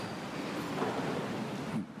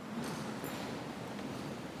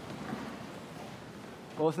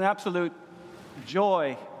Well, it's an absolute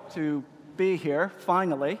joy to be here,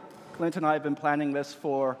 finally. Clint and I have been planning this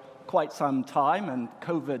for quite some time, and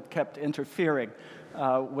COVID kept interfering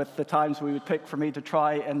with the times we would pick for me to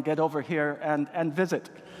try and get over here and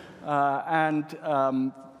visit.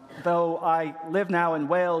 Though I live now in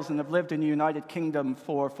Wales and have lived in the United Kingdom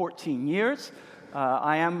for 14 years,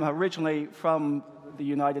 I am originally from the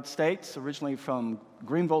United States, originally from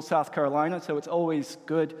Greenville, South Carolina, so it's always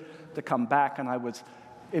good to come back, and I was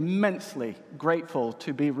immensely grateful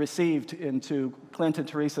to be received into Clint and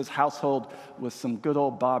Teresa's household with some good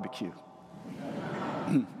old barbecue.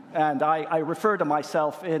 And I refer to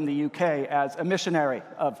myself in the UK as a missionary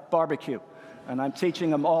of barbecue, and I'm teaching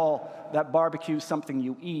them all that barbecue is something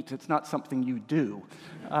you eat, it's not something you do.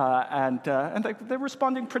 And they're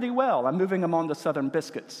responding pretty well. I'm moving them on to Southern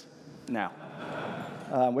biscuits now,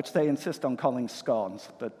 which they insist on calling scones,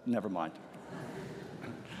 but never mind.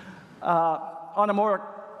 On a more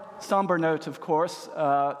somber note, of course,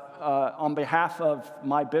 on behalf of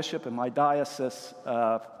my bishop and my diocese,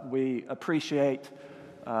 we appreciate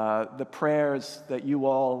the prayers that you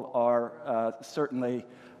all are certainly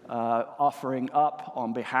offering up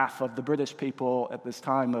on behalf of the British people at this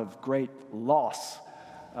time of great loss.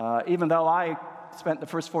 Even though I spent the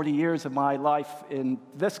first 40 years of my life in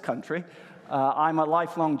this country, I'm a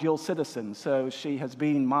lifelong dual citizen, so she has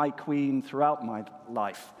been my queen throughout my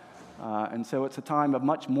life. And so it's a time of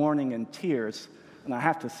much mourning and tears. And I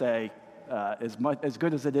have to say, as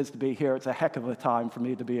good as it is to be here, it's a heck of a time for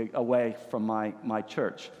me to be away from my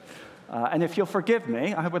church. And if you'll forgive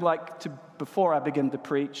me, I would like to, before I begin to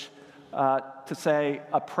preach, to say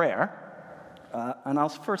a prayer. And I'll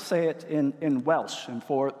first say it in Welsh. And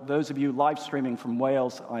for those of you live streaming from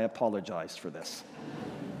Wales, I apologize for this.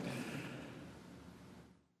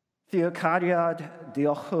 Diolchariad,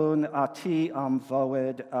 diolchwn a ti am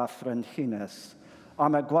fywyd a frenhines,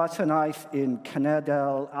 am y gwasanaeth in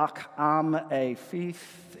cenedl ac am ei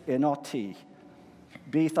ffydd unoti.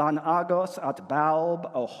 Bydd an agos at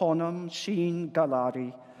bawb ohonom sy'n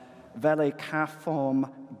galari, fel ei caffom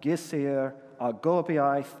gysur a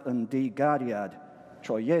gobiaeth yn digariad,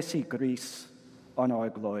 tro Iesu Grist yn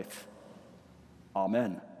oeglwyth.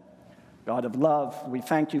 Amen. God of love, we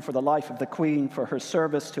thank you for the life of the Queen, for her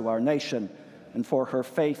service to our nation, and for her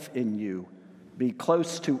faith in you. Be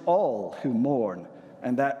close to all who mourn,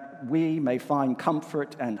 and that we may find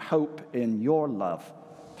comfort and hope in your love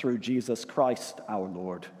through Jesus Christ our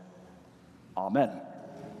Lord. Amen.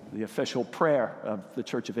 The official prayer of the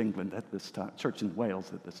Church of England at this time, Church in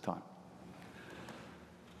Wales at this time.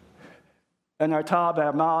 En our tab,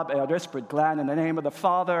 our mab, our Ysbryd Glân, in the name of the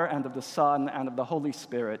Father, and of the Son, and of the Holy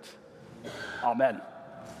Spirit. Amen.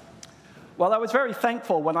 Well, I was very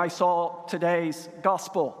thankful when I saw today's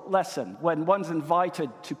gospel lesson. When one's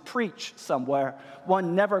invited to preach somewhere,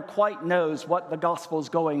 one never quite knows what the gospel's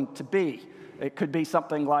going to be. It could be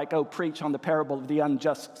something like, oh, preach on the parable of the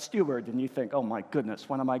unjust steward, and you think, oh my goodness,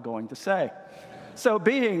 what am I going to say? So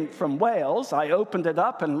being from Wales, I opened it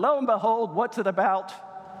up, and lo and behold, what's it about?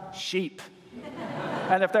 Sheep.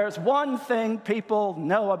 And if there's one thing people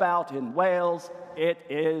know about in Wales, it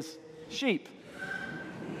is sheep.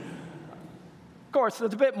 Of course,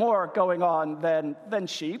 there's a bit more going on than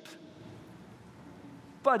sheep,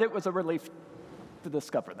 but it was a relief to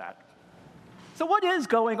discover that. So what is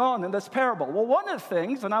going on in this parable? Well, one of the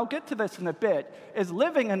things, and I'll get to this in a bit, is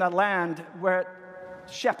living in a land where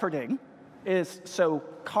shepherding is so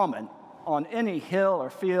common. On any hill or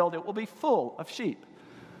field, it will be full of sheep.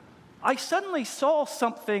 I suddenly saw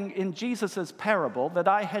something in Jesus' parable that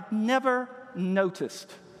I had never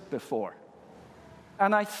noticed before.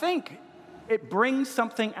 And I think it brings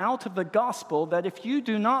something out of the gospel that if you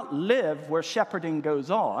do not live where shepherding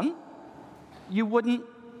goes on, you wouldn't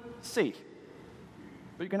see.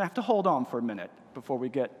 But you're going to have to hold on for a minute before we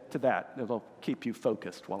get to that. It'll keep you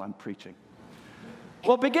focused while I'm preaching.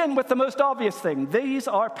 We'll begin with the most obvious thing. These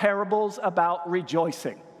are parables about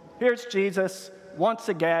rejoicing. Here's Jesus. Once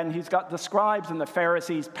again, he's got the scribes and the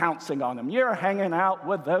Pharisees pouncing on him. You're hanging out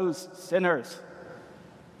with those sinners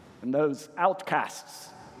and those outcasts.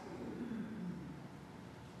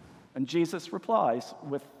 And Jesus replies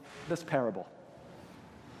with this parable.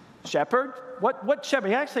 Shepherd? What shepherd?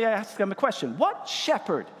 He actually asks him a question. What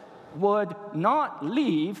shepherd would not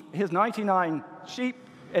leave his 99 sheep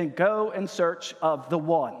and go in search of the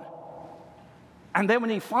one? And then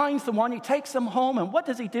when he finds the one, he takes them home, and what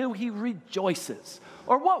does he do? He rejoices.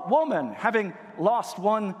 Or what woman, having lost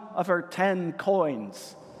one of her 10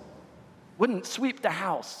 coins, wouldn't sweep the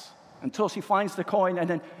house until she finds the coin and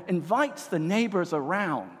then invites the neighbors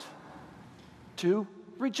around to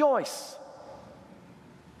rejoice?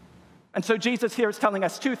 And so Jesus here is telling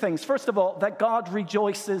us two things. First of all, that God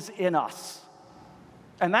rejoices in us.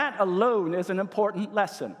 And that alone is an important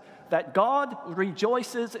lesson, that God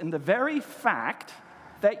rejoices in the very fact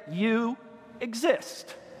that you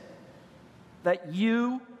exist, that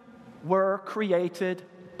you were created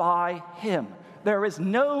by him. There is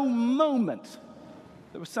no moment,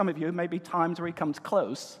 there were some of you, maybe times where he comes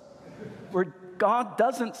close, where God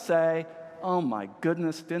doesn't say, oh my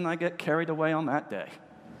goodness, didn't I get carried away on that day?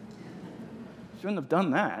 Shouldn't have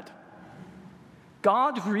done that.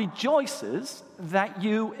 God rejoices that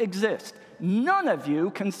you exist. None of you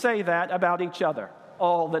can say that about each other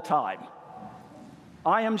all the time.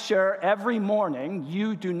 I am sure every morning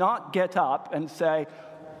you do not get up and say,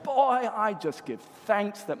 boy, I just give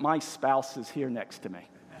thanks that my spouse is here next to me.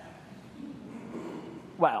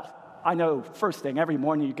 Well, I know first thing, every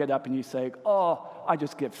morning you get up and you say, oh, I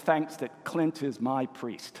just give thanks that Clint is my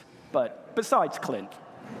priest. But besides Clint.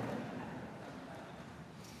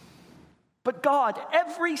 But God,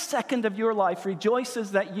 every second of your life,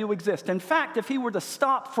 rejoices that you exist. In fact, if he were to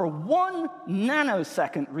stop for 1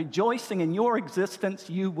 nanosecond rejoicing in your existence,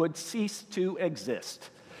 you would cease to exist.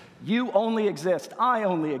 You only exist, I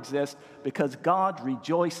only exist, because God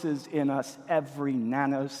rejoices in us every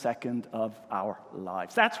nanosecond of our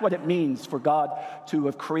lives. That's what it means for God to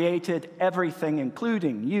have created everything,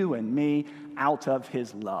 including you and me, out of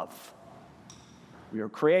his love. We are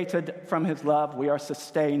created from his love. We are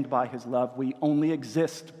sustained by his love. We only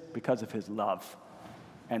exist because of his love.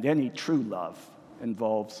 And any true love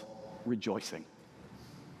involves rejoicing.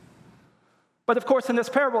 But of course, in this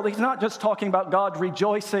parable, he's not just talking about God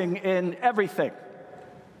rejoicing in everything.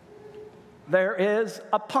 There is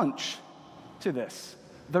a punch to this.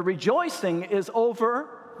 The rejoicing is over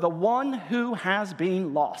the one who has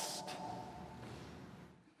been lost.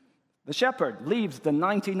 The shepherd leaves the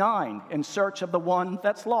 99 in search of the one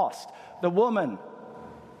that's lost. The woman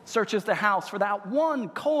searches the house for that one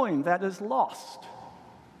coin that is lost.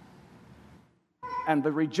 And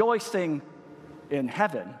the rejoicing in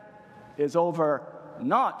heaven is over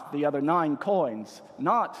not the other 9 coins,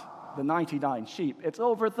 not the 99 sheep. It's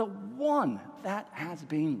over the one that has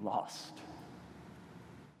been lost.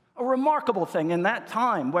 A remarkable thing in that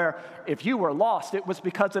time where if you were lost, it was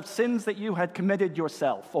because of sins that you had committed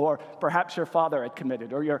yourself, or perhaps your father had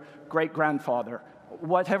committed, or your great-grandfather.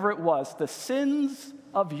 Whatever it was, the sins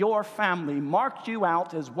of your family marked you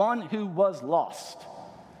out as one who was lost,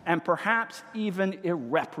 and perhaps even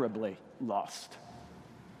irreparably lost.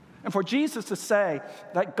 And for Jesus to say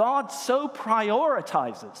that God so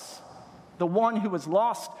prioritizes the one who is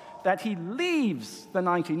lost that he leaves the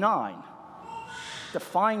 99 to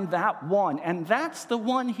find that one, and that's the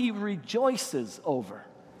one he rejoices over,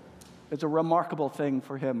 is a remarkable thing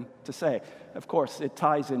for him to say. Of course, it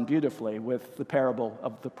ties in beautifully with the parable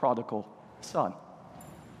of the prodigal son.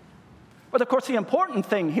 But of course, the important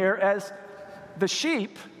thing here is the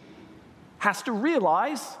sheep has to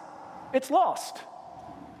realize it's lost.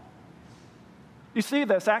 You see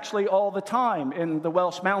this actually all the time in the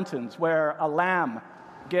Welsh mountains, where a lamb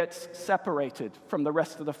gets separated from the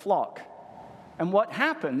rest of the flock. And what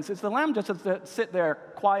happens is the lamb just has to sit there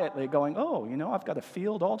quietly going, oh, I've got a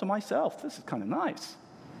field all to myself. This is kind of nice.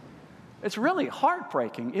 It's really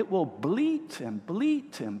heartbreaking. It will bleat and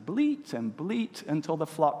bleat and bleat and bleat until the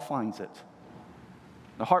flock finds it.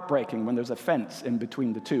 The heartbreaking when there's a fence in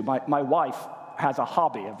between the two. My wife has a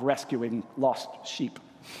hobby of rescuing lost sheep.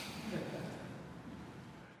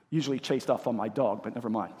 Usually chased off on my dog, but never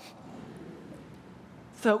mind.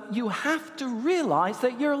 So you have to realize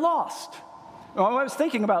that you're lost. When I was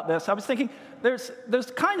thinking about this, I was thinking there's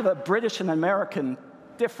kind of a British and American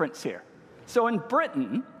difference here. So in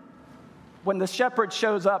Britain, when the shepherd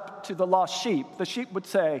shows up to the lost sheep, the sheep would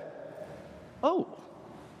say, oh,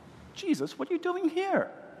 Jesus, what are you doing here?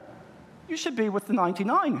 You should be with the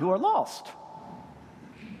 99 who are lost.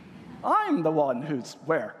 I'm the one who's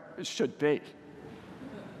where it should be.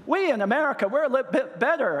 We in America, we're a little bit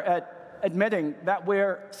better at admitting that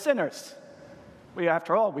we're sinners.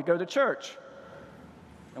 After all, we go to church.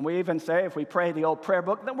 And we even say, if we pray the old prayer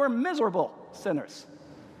book, that we're miserable sinners.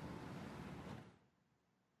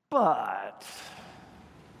 But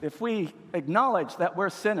if we acknowledge that we're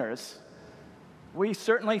sinners, we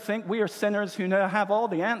certainly think we are sinners who have all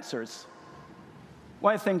the answers.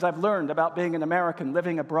 One of the things I've learned about being an American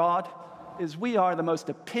living abroad is we are the most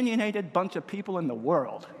opinionated bunch of people in the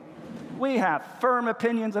world. We have firm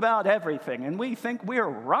opinions about everything, and we think we're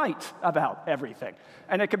right about everything.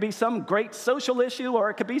 And it could be some great social issue,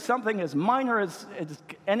 or it could be something as minor as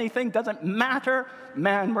anything. Doesn't matter.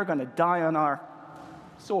 Man, we're going to die on our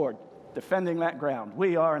sword defending that ground.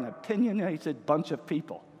 We are an opinionated bunch of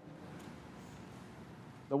people.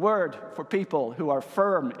 The word for people who are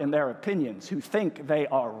firm in their opinions, who think they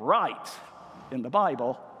are right in the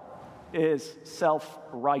Bible, is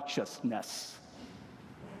self-righteousness.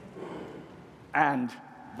 And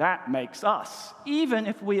that makes us, even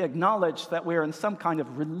if we acknowledge that we're in some kind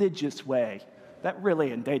of religious way, that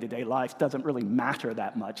really in day-to-day life doesn't really matter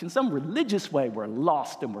that much. In some religious way, we're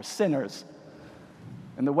lost and we're sinners.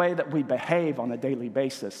 In the way that we behave on a daily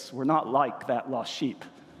basis, we're not like that lost sheep.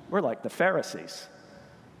 We're like the Pharisees.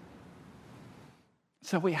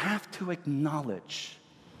 So we have to acknowledge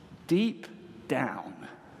deep down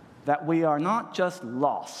that we are not just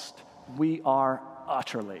lost, we are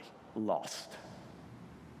utterly lost.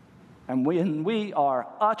 And when we are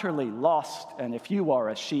utterly lost, and if you are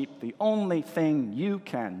a sheep, the only thing you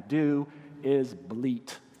can do is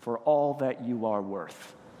bleat for all that you are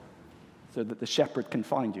worth, so that the shepherd can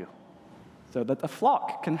find you, so that the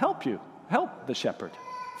flock can help the shepherd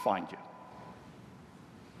find you.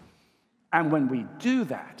 And when we do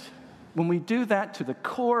that to the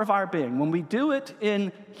core of our being, when we do it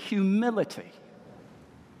in humility,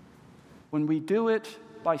 when we do it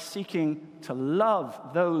by seeking to love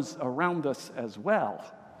those around us as well,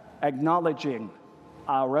 acknowledging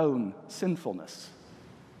our own sinfulness,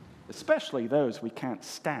 especially those we can't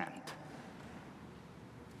stand,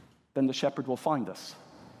 then the shepherd will find us,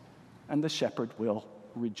 and the shepherd will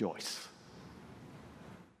rejoice.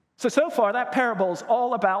 So far, that parable is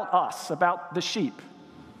all about us, about the sheep.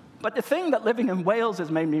 But the thing that living in Wales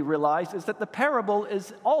has made me realize is that the parable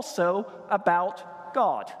is also about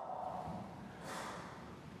God.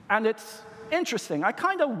 And it's interesting. I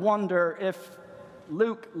kind of wonder if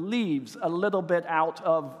Luke leaves a little bit out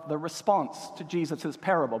of the response to Jesus'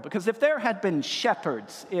 parable. Because if there had been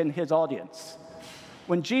shepherds in his audience,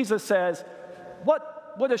 when Jesus says,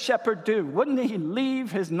 what would a shepherd do? Wouldn't he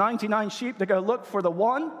leave his 99 sheep to go look for the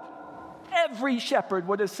one? Every shepherd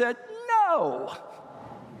would have said, no.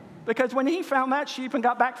 Because when he found that sheep and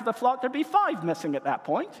got back to the flock, there'd be 5 missing at that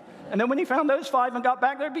point. And then when he found those 5 and got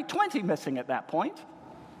back, there'd be 20 missing at that point.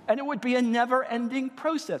 And it would be a never-ending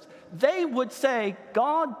process. They would say,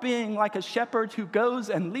 God being like a shepherd who goes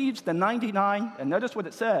and leaves the 99, and notice what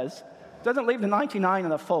it says, doesn't leave the 99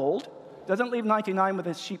 in a fold, doesn't leave 99 with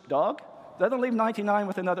his sheepdog, doesn't leave 99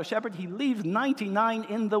 with another shepherd, he leaves 99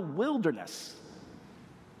 in the wilderness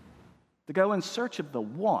to go in search of the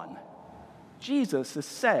one. Jesus is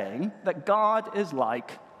saying that God is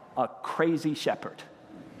like a crazy shepherd.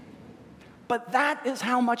 But that is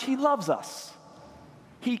how much he loves us.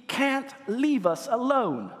 He can't leave us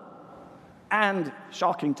alone. And,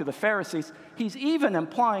 shocking to the Pharisees, he's even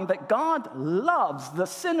implying that God loves the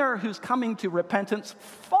sinner who's coming to repentance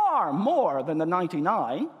far more than the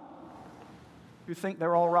 99 who think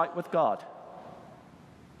they're all right with God.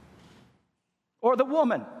 Or the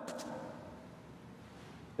woman.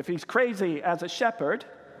 If he's crazy as a shepherd,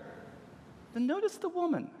 then notice the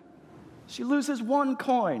woman. She loses 1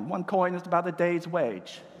 coin. 1 coin is about a day's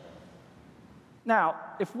wage. Now,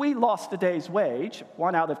 if we lost a day's wage,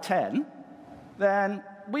 1 out of 10, then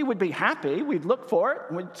we would be happy. We'd look for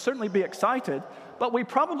it. We'd certainly be excited. But we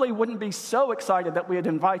probably wouldn't be so excited that we'd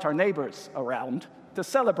invite our neighbors around to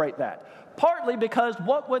celebrate that. Partly because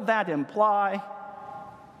what would that imply?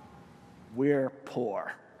 We're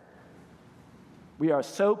poor. We are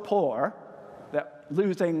so poor that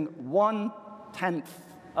losing 1/10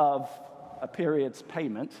 of a period's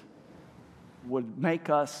payment would make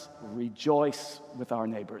us rejoice with our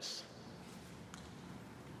neighbors.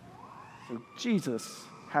 So Jesus,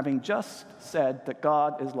 having just said that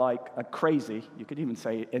God is like a crazy, you could even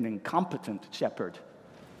say an incompetent shepherd,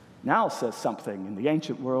 now says something in the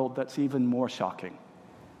ancient world that's even more shocking.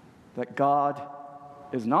 That God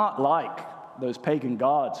is not like those pagan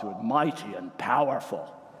gods who are mighty and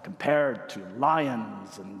powerful compared to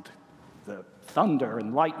lions and the thunder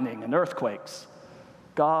and lightning and earthquakes.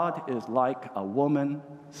 God is like a woman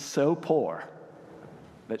so poor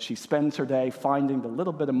that she spends her day finding the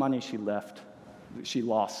little bit of money she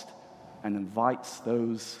lost, and invites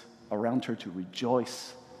those around her to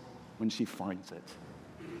rejoice when she finds it.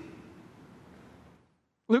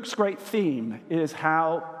 Luke's great theme is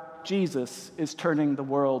how Jesus is turning the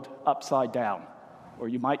world upside down, or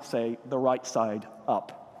you might say the right side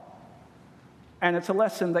up. And it's a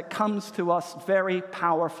lesson that comes to us very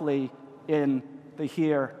powerfully in the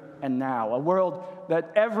here and now, a world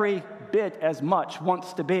that every bit as much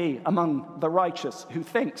wants to be among the righteous, who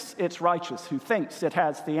thinks it's righteous, who thinks it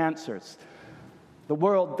has the answers. The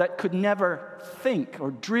world that could never think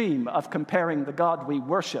or dream of comparing the God we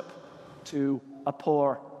worship to a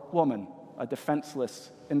poor woman, a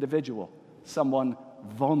defenseless individual, someone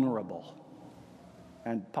vulnerable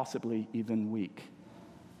and possibly even weak.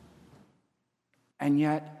 And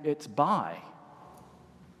yet it's by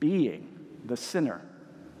being the sinner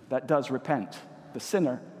that does repent, the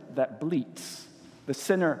sinner that bleats, the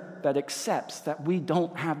sinner that accepts that we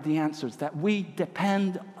don't have the answers, that we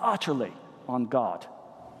depend utterly on God.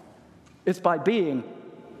 It's by being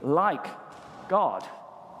like God,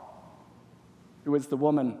 who is the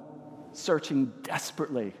woman searching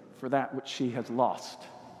desperately for that which she has lost.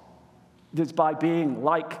 It is by being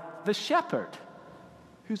like the shepherd,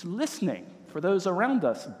 who's listening for those around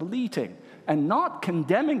us, bleating, and not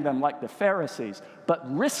condemning them like the Pharisees,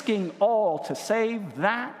 but risking all to save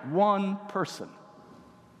that one person.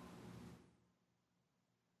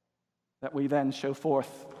 That we then show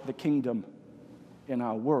forth the kingdom in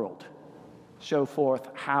our world, show forth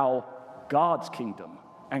how God's kingdom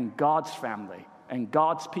and God's family and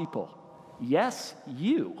God's people, yes,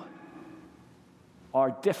 you,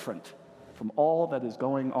 are different from all that is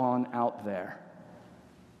going on out there.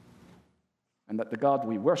 And that the God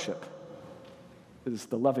we worship is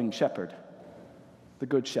the loving shepherd, the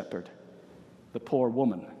good shepherd, the poor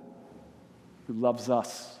woman who loves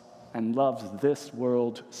us and loves this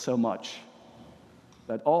world so much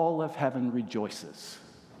that all of heaven rejoices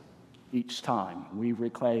each time we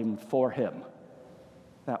reclaim for him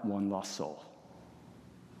that one lost soul.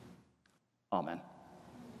 Amen.